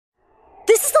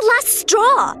last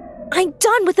straw. I'm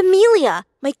done with Amelia,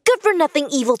 my good-for-nothing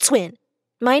evil twin.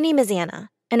 My name is Anna,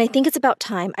 and I think it's about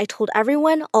time I told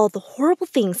everyone all the horrible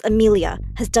things Amelia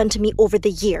has done to me over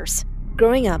the years.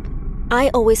 Growing up,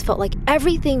 I always felt like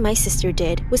everything my sister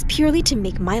did was purely to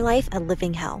make my life a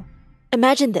living hell.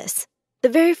 Imagine this. The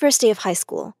very first day of high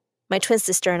school, my twin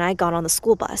sister and I got on the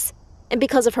school bus, and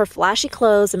because of her flashy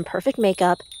clothes and perfect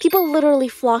makeup, people literally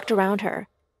flocked around her.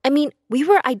 I mean, we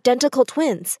were identical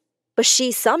twins, but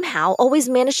she somehow always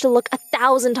managed to look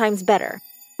 1,000 times better,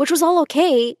 which was all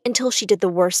okay until she did the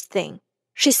worst thing.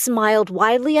 She smiled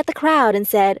widely at the crowd and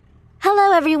said,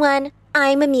 "Hello everyone,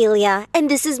 I'm Amelia, and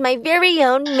this is my very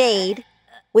own maid."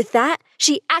 With that,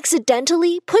 she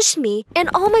accidentally pushed me and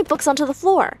all my books onto the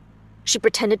floor. She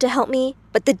pretended to help me,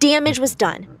 but the damage was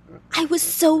done. I was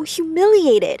so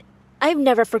humiliated. I've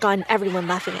never forgotten everyone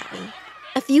laughing at me.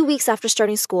 A few weeks after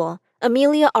starting school,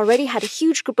 Amelia already had a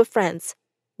huge group of friends,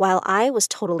 while I was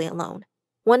totally alone.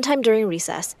 One time during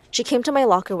recess, she came to my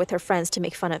locker with her friends to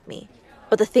make fun of me.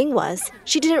 But the thing was,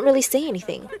 she didn't really say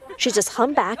anything. She just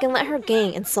hummed back and let her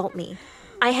gang insult me.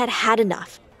 I had had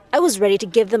enough. I was ready to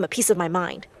give them a piece of my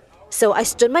mind. So I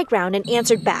stood my ground and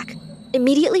answered back.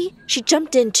 Immediately, she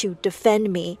jumped in to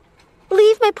defend me.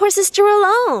 "Leave my poor sister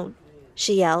alone,"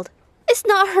 she yelled. "It's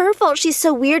not her fault she's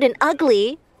so weird and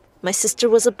ugly." My sister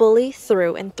was a bully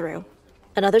through and through.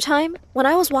 Another time, when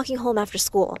I was walking home after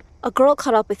school, a girl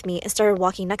caught up with me and started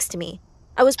walking next to me.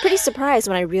 I was pretty surprised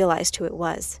when I realized who it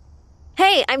was.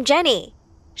 "Hey, I'm Jenny,"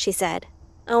 she said.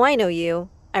 "Oh, I know you,"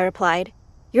 I replied.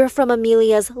 "You're from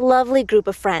Amelia's lovely group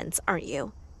of friends, aren't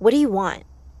you? What do you want?"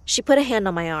 She put a hand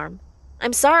on my arm.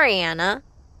 "I'm sorry, Anna.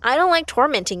 I don't like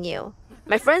tormenting you.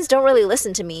 My friends don't really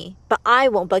listen to me, but I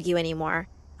won't bug you anymore.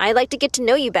 I'd like to get to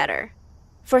know you better."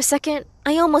 For a second,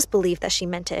 I almost believed that she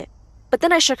meant it. But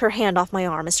then I shook her hand off my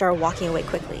arm and started walking away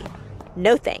quickly.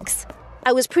 No thanks.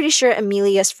 I was pretty sure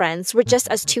Amelia's friends were just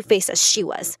as two-faced as she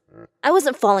was. I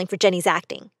wasn't falling for Jenny's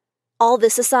acting. All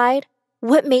this aside,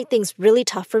 what made things really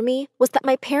tough for me was that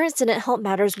my parents didn't help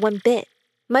matters one bit.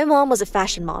 My mom was a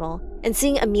fashion model, and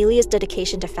seeing Amelia's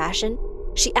dedication to fashion,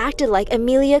 she acted like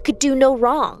Amelia could do no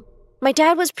wrong. My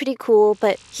dad was pretty cool,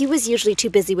 but he was usually too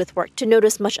busy with work to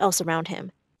notice much else around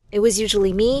him. It was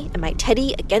usually me and my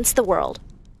teddy against the world.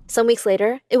 Some weeks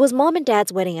later, it was Mom and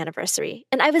Dad's wedding anniversary,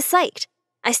 and I was psyched.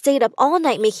 I stayed up all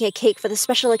night making a cake for the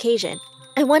special occasion.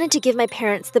 I wanted to give my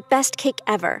parents the best cake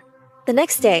ever. The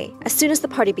next day, as soon as the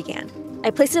party began,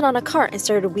 I placed it on a cart and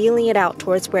started wheeling it out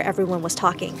towards where everyone was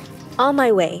talking. On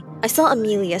my way, I saw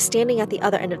Amelia standing at the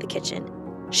other end of the kitchen.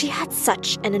 She had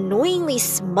such an annoyingly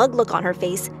smug look on her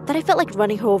face that I felt like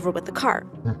running her over with the cart.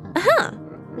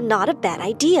 Not a bad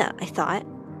idea, I thought.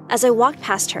 As I walked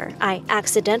past her, I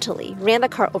accidentally ran the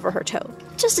cart over her toe,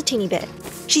 just a teeny bit.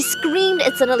 She screamed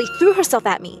and suddenly threw herself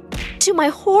at me. To my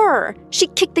horror, she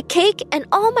kicked the cake and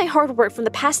all my hard work from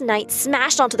the past night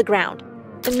smashed onto the ground.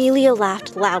 Amelia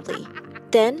laughed loudly.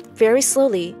 Then, very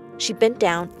slowly, she bent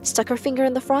down, stuck her finger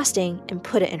in the frosting, and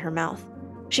put it in her mouth.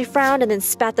 She frowned and then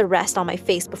spat the rest on my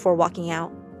face before walking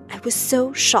out. I was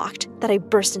so shocked that I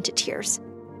burst into tears.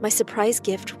 My surprise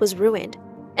gift was ruined,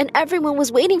 and everyone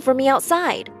was waiting for me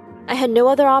outside. I had no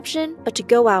other option but to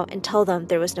go out and tell them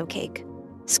there was no cake.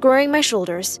 Squaring my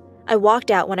shoulders, I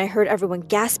walked out when I heard everyone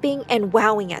gasping and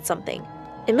wowing at something.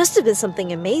 It must have been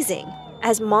something amazing,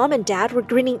 as Mom and Dad were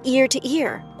grinning ear to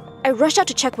ear. I rushed out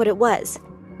to check what it was.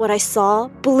 What I saw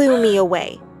blew me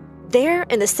away. There,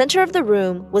 in the center of the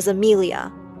room, was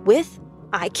Amelia, with,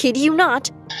 I kid you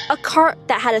not, a cart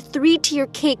that had a 3-tier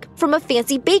cake from a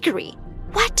fancy bakery.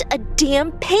 What a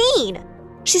damn pain!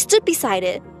 She stood beside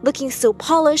it, looking so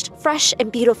polished, fresh,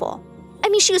 and beautiful. I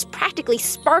mean, she was practically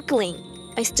sparkling.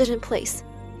 I stood in place,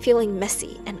 feeling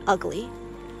messy and ugly.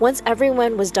 Once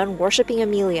everyone was done worshiping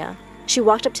Amelia, she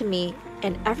walked up to me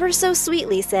and ever so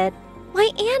sweetly said, "Why,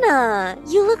 Anna,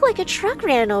 you look like a truck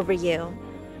ran over you."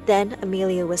 Then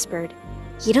Amelia whispered,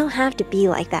 "You don't have to be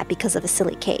like that because of a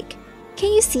silly cake.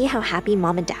 Can't you see how happy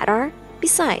Mom and Dad are?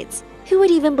 Besides, who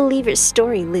would even believe your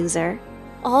story, loser?"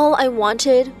 All I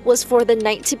wanted was for the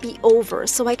night to be over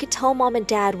so I could tell Mom and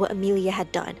Dad what Amelia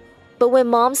had done. But when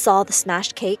Mom saw the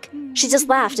smashed cake, she just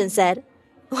laughed and said,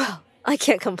 "Well, I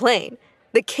can't complain.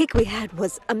 The cake we had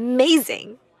was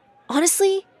amazing."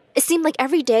 Honestly, it seemed like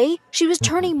every day she was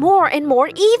turning more and more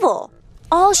evil.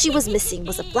 All she was missing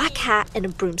was a black hat and a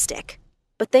broomstick.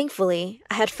 But thankfully,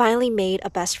 I had finally made a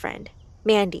best friend,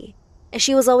 Mandy, and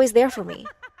she was always there for me.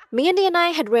 Mandy and I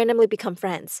had randomly become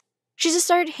friends. She just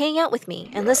started hanging out with me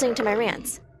and listening to my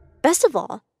rants. Best of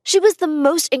all, she was the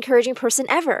most encouraging person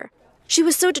ever. She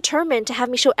was so determined to have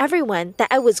me show everyone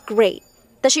that I was great,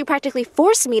 that she practically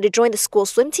forced me to join the school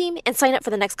swim team and sign up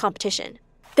for the next competition.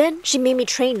 Then she made me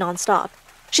train nonstop.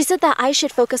 She said that I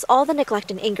should focus all the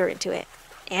neglect and anger into it.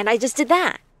 And I just did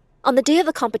that. On the day of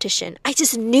the competition, I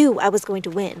just knew I was going to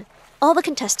win. All the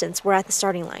contestants were at the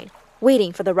starting line,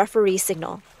 waiting for the referee's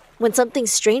signal, when something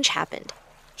strange happened.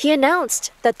 He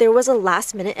announced that there was a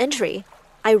last-minute entry.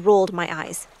 I rolled my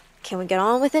eyes. Can we get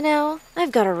on with it now?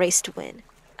 I've got a race to win,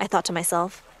 I thought to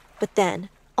myself. But then,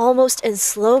 almost in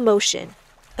slow motion,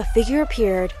 a figure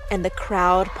appeared and the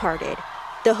crowd parted.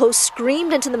 The host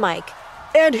screamed into the mic,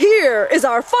 "And here is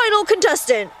our final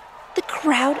contestant!" The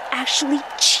crowd actually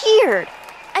cheered.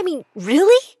 I mean,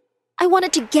 really? I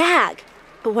wanted to gag.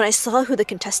 But when I saw who the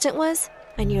contestant was,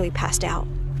 I nearly passed out.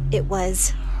 It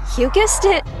was, you guessed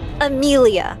it,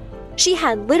 Amelia. She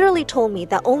had literally told me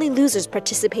that only losers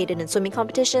participated in swimming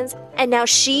competitions, and now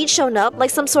she'd shown up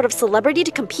like some sort of celebrity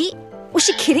to compete? Was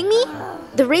she kidding me?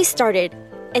 The race started,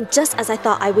 and just as I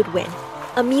thought I would win,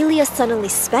 Amelia suddenly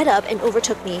sped up and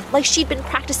overtook me like she'd been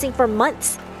practicing for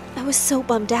months. I was so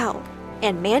bummed out.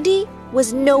 And Mandy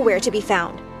was nowhere to be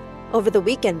found. Over the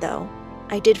weekend, though,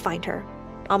 I did find her.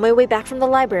 On my way back from the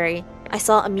library, I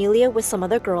saw Amelia with some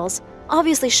other girls,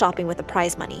 obviously shopping with the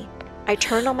prize money. I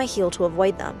turned on my heel to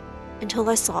avoid them, until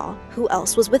I saw who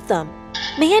else was with them.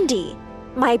 Mandy!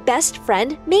 My best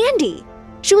friend, Mandy!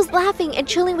 She was laughing and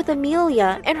chilling with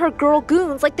Amelia and her girl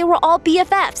goons like they were all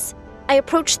BFFs. I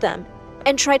approached them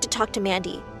and tried to talk to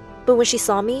Mandy, but when she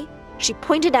saw me, she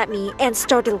pointed at me and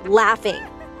started laughing.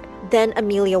 Then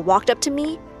Amelia walked up to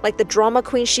me, like the drama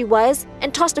queen she was,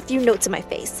 and tossed a few notes in my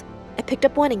face. I picked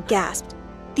up one and gasped.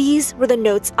 These were the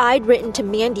notes I'd written to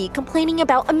Mandy complaining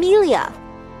about Amelia.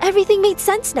 Everything made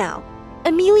sense now.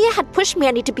 Amelia had pushed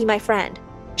Mandy to be my friend.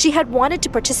 She had wanted to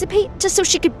participate just so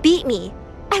she could beat me.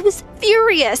 I was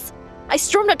furious. I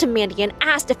stormed up to Mandy and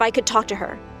asked if I could talk to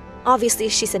her. Obviously,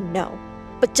 she said no.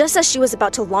 But just as she was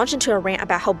about to launch into a rant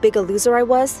about how big a loser I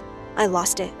was, I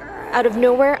lost it. Out of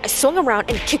nowhere, I swung around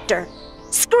and kicked her.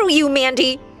 "Screw you,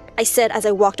 Mandy!" I said as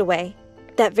I walked away.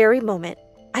 That very moment,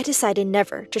 I decided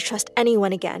never to trust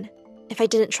anyone again. If I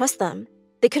didn't trust them,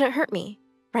 they couldn't hurt me,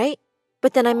 right?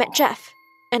 But then I met Jeff,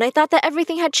 and I thought that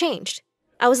everything had changed.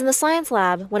 I was in the science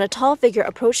lab when a tall figure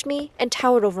approached me and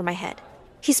towered over my head.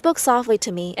 He spoke softly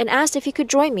to me and asked if he could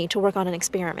join me to work on an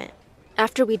experiment.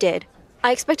 After we did,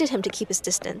 I expected him to keep his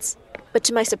distance. But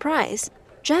to my surprise,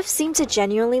 Jeff seemed to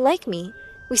genuinely like me.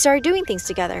 We started doing things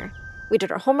together. We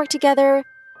did our homework together.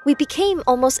 We became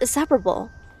almost inseparable.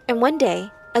 And one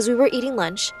day, as we were eating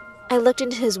lunch, I looked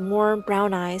into his warm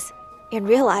brown eyes and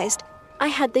realized I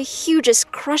had the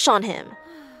hugest crush on him.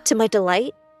 To my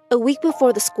delight, a week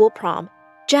before the school prom,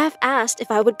 Jeff asked if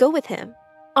I would go with him.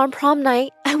 On prom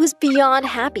night, I was beyond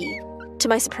happy. To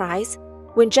my surprise,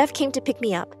 when Jeff came to pick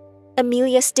me up,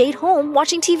 Amelia stayed home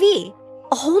watching TV.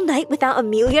 A whole night without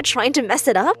Amelia trying to mess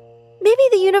it up? Maybe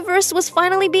the universe was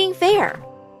finally being fair.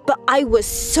 But I was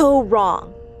so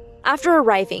wrong. After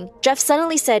arriving, Jeff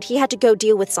suddenly said he had to go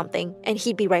deal with something and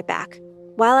he'd be right back.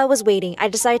 While I was waiting, I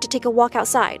decided to take a walk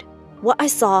outside. What I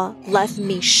saw left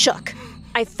me shook.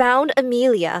 I found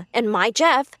Amelia and my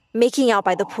Jeff making out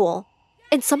by the pool.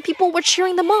 And some people were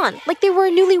cheering them on like they were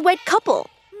a newlywed couple.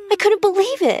 I couldn't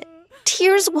believe it.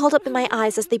 Tears welled up in my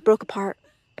eyes as they broke apart.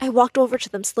 I walked over to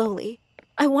them slowly.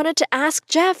 I wanted to ask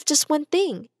Jeff just one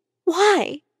thing.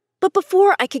 Why? But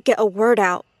before I could get a word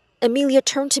out, Amelia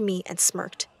turned to me and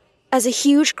smirked. As a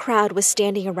huge crowd was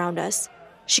standing around us,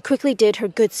 she quickly did her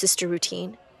good sister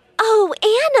routine. "Oh,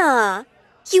 Anna!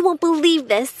 You won't believe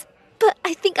this, but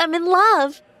I think I'm in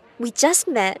love. We just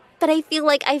met, but I feel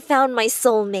like I found my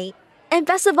soulmate. And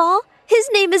best of all, his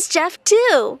name is Jeff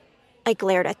too." I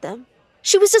glared at them.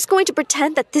 She was just going to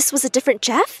pretend that this was a different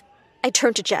Jeff? I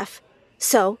turned to Jeff.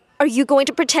 "So, are you going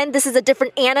to pretend this is a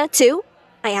different Anna too?"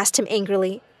 I asked him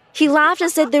angrily. He laughed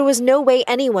and said there was no way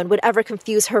anyone would ever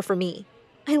confuse her for me.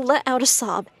 I let out a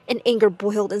sob and anger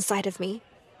boiled inside of me.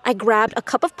 I grabbed a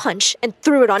cup of punch and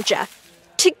threw it on Jeff.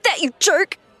 "Take that, you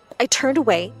jerk!" I turned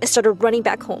away and started running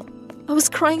back home. I was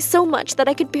crying so much that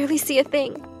I could barely see a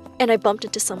thing. And I bumped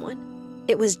into someone.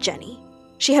 It was Jenny.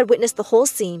 She had witnessed the whole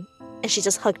scene, and she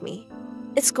just hugged me.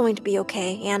 "It's going to be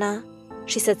okay, Anna,"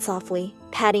 she said softly,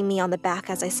 patting me on the back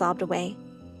as I sobbed away.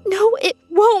 "No, it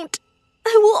won't.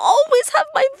 I will always have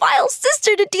my vile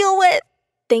sister to deal with."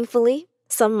 Thankfully,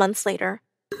 some months later,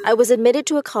 I was admitted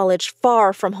to a college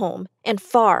far from home and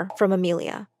far from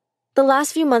Amelia. The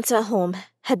last few months at home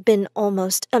had been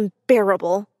almost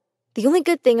unbearable. The only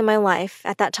good thing in my life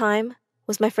at that time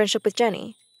was my friendship with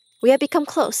Jenny. We had become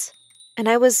close, and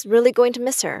I was really going to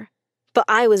miss her. But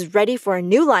I was ready for a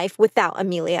new life without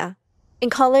Amelia. In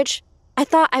college, I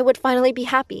thought I would finally be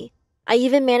happy. I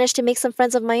even managed to make some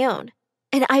friends of my own.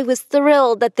 and I was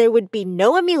thrilled that there would be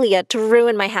no Amelia to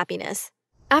ruin my happiness.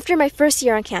 After my first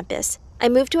year on campus, I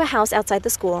moved to a house outside the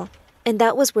school, and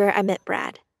that was where I met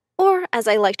Brad. Or, as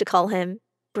I like to call him,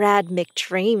 Brad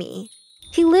McDreamy.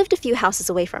 He lived a few houses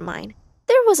away from mine.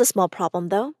 There was a small problem,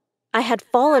 though. I had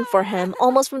fallen for him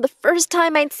almost from the first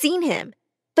time I'd seen him,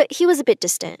 but he was a bit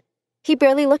distant. He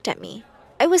barely looked at me.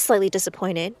 I was slightly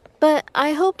disappointed, but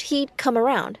I hoped he'd come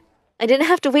around. I didn't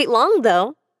have to wait long,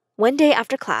 though. One day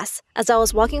after class, as I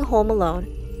was walking home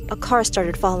alone, a car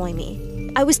started following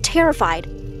me. I was terrified.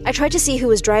 I tried to see who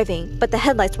was driving, but the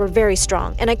headlights were very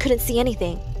strong and I couldn't see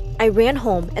anything. I ran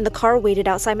home and the car waited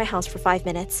outside my house for 5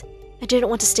 minutes. I didn't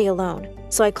want to stay alone,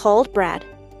 so I called Brad.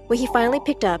 When he finally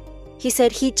picked up, he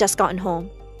said he'd just gotten home.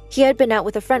 He had been out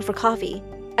with a friend for coffee.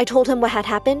 I told him what had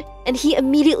happened, and he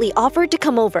immediately offered to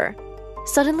come over.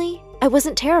 Suddenly, I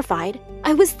wasn't terrified.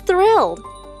 I was thrilled.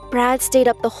 Brad stayed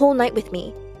up the whole night with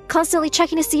me, constantly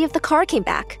checking to see if the car came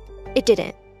back. It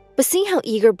didn't. But seeing how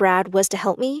eager Brad was to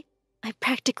help me, I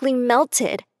practically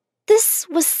melted. This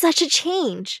was such a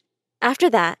change. After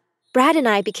that, Brad and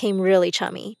I became really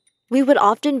chummy. We would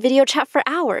often video chat for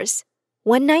hours.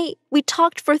 One night, we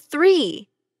talked for 3.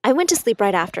 I went to sleep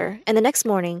right after, and the next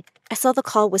morning, I saw the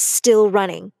call was still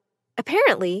running.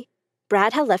 Apparently,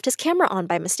 Brad had left his camera on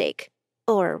by mistake.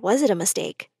 Or was it a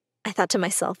mistake? I thought to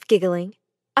myself, giggling.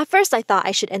 At first, I thought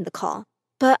I should end the call,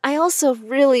 but I also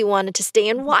really wanted to stay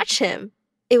and watch him.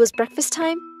 It was breakfast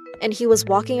time, and he was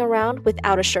walking around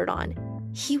without a shirt on.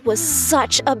 He was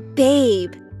such a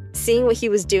babe. Seeing what he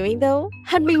was doing, though,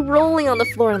 had me rolling on the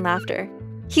floor in laughter.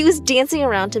 He was dancing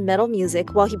around to metal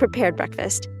music while he prepared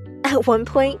breakfast. At one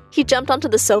point, he jumped onto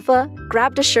the sofa,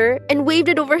 grabbed a shirt, and waved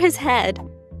it over his head.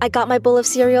 I got my bowl of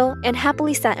cereal and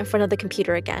happily sat in front of the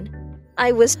computer again.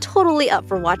 I was totally up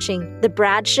for watching The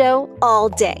Brad Show all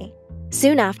day.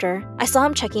 Soon after, I saw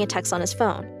him checking a text on his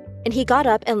phone, and he got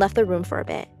up and left the room for a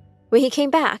bit. When he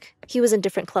came back, he was in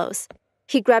different clothes.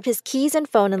 He grabbed his keys and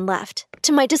phone and left.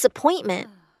 To my disappointment,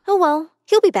 oh well,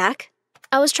 he'll be back.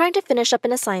 I was trying to finish up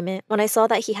an assignment when I saw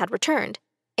that he had returned,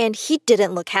 and he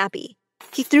didn't look happy.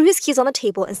 He threw his keys on the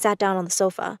table and sat down on the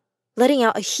sofa, letting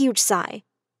out a huge sigh.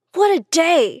 What a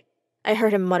day! I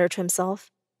heard him mutter to himself.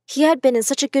 He had been in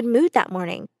such a good mood that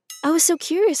morning. I was so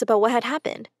curious about what had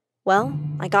happened. Well,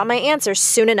 I got my answer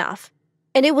soon enough.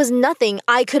 And it was nothing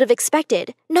I could have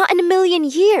expected, not in a million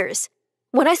years.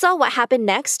 When I saw what happened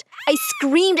next, I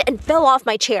screamed and fell off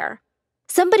my chair.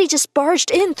 Somebody just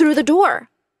barged in through the door.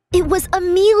 It was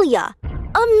Amelia!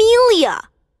 Amelia!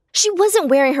 She wasn't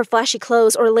wearing her flashy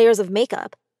clothes or layers of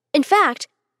makeup. In fact,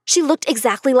 she looked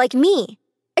exactly like me.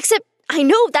 Except, I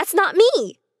know that's not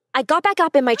me! I got back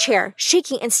up in my chair,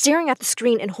 shaking and staring at the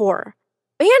screen in horror.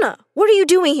 Anna, what are you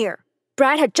doing here?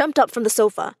 Brad had jumped up from the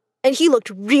sofa, and he looked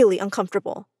really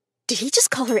uncomfortable. Did he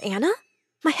just call her Anna?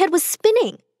 My head was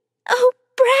spinning. Oh,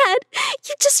 Brad,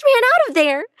 you just ran out of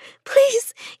there.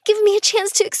 Please, give me a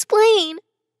chance to explain,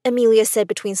 Amelia said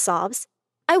between sobs.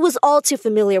 I was all too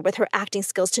familiar with her acting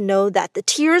skills to know that the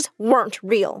tears weren't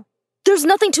real. There's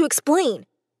nothing to explain.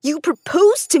 You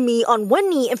proposed to me on one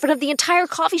knee in front of the entire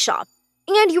coffee shop,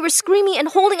 and you were screaming and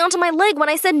holding onto my leg when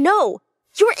I said no.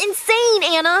 You're insane,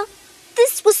 Anna.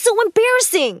 This was so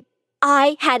embarrassing.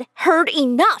 I had heard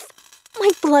enough.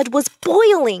 My blood was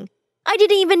boiling. I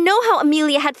didn't even know how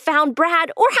Amelia had found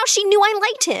Brad or how she knew I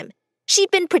liked him.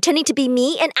 She'd been pretending to be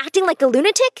me and acting like a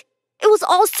lunatic. It was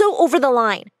all so over the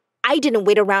line. I didn't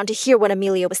wait around to hear what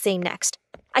Amelia was saying next.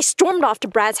 I stormed off to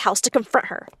Brad's house to confront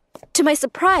her. To my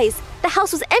surprise, the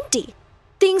house was empty.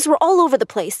 Things were all over the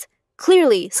place.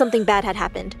 Clearly, something bad had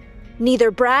happened.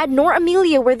 Neither Brad nor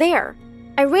Amelia were there.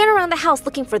 I ran around the house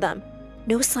looking for them.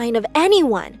 No sign of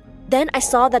anyone. Then I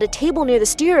saw that a table near the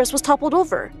stairs was toppled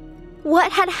over.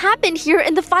 What had happened here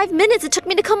in the 5 minutes it took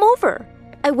me to come over?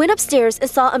 I went upstairs and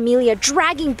saw Amelia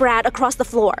dragging Brad across the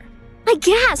floor. I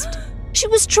gasped. She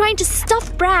was trying to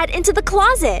stuff Brad into the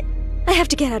closet. I have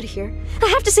to get out of here. I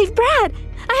have to save Brad.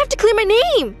 I have to clear my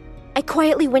name. I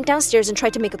quietly went downstairs and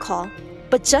tried to make a call.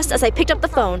 But just as I picked up the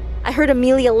phone, I heard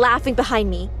Amelia laughing behind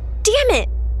me. Damn it!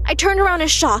 I turned around in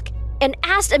shock and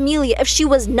asked Amelia if she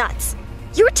was nuts.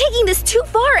 You're taking this too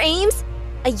far, Ames!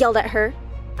 I yelled at her.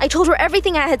 I told her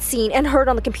everything I had seen and heard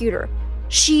on the computer.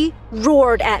 She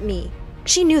roared at me.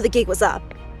 She knew the gig was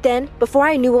up. Then, before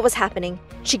I knew what was happening,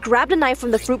 she grabbed a knife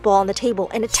from the fruit bowl on the table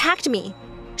and attacked me.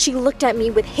 She looked at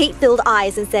me with hate-filled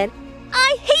eyes and said,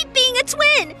 I hate being a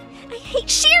twin! I hate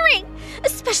sharing,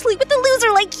 especially with a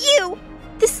loser like you!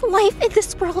 This life and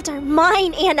this world are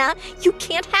mine, Anna. You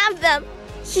can't have them.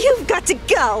 You've got to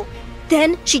go.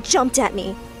 Then she jumped at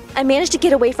me. I managed to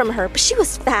get away from her, but she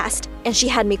was fast, and she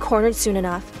had me cornered soon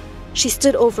enough. She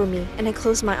stood over me, and I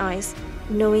closed my eyes.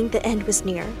 knowing the end was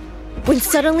near. When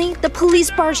suddenly, the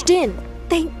police barged in.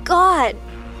 Thank God!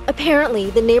 Apparently,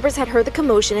 the neighbors had heard the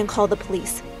commotion and called the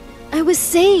police. I was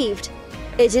saved!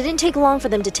 It didn't take long for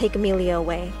them to take Amelia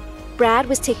away. Brad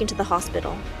was taken to the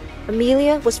hospital.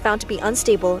 Amelia was found to be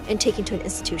unstable and taken to an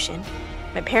institution.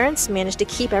 My parents managed to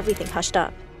keep everything hushed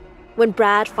up. When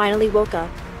Brad finally woke up,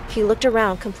 he looked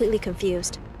around completely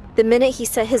confused. The minute he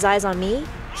set his eyes on me,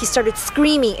 he started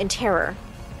screaming in terror.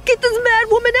 "Get this mad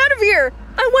woman out of here!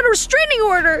 I want a restraining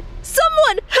order!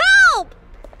 Someone help!"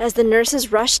 As the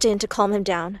nurses rushed in to calm him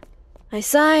down, I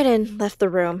sighed and left the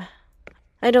room.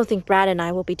 I don't think Brad and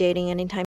I will be dating anytime